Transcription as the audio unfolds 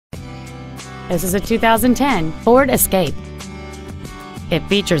This is a 2010 Ford Escape. It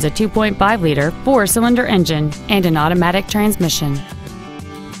features a 2.5-liter four-cylinder engine and an automatic transmission.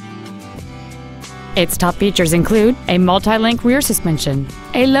 Its top features include a multi-link rear suspension,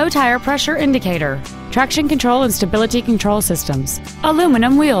 a low tire pressure indicator, traction control and stability control systems,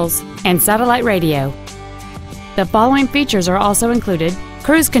 aluminum wheels, and satellite radio. The following features are also included: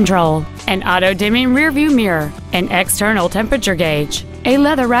 cruise control, an auto-dimming rearview mirror, an external temperature gauge, a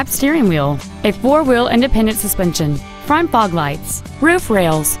leather-wrapped steering wheel, a four-wheel independent suspension, front fog lights, roof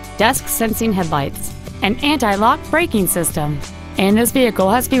rails, dusk sensing headlights, an anti-lock braking system, and this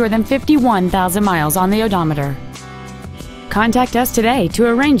vehicle has fewer than 51,000 miles on the odometer. Contact us today to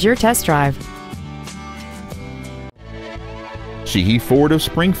arrange your test drive. Sheehy Ford of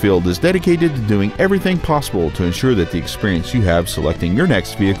Springfield is dedicated to doing everything possible to ensure that the experience you have selecting your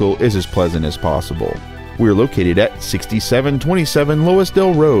next vehicle is as pleasant as possible. We are located at 6727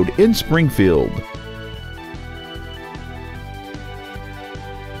 Loisdale Road in Springfield.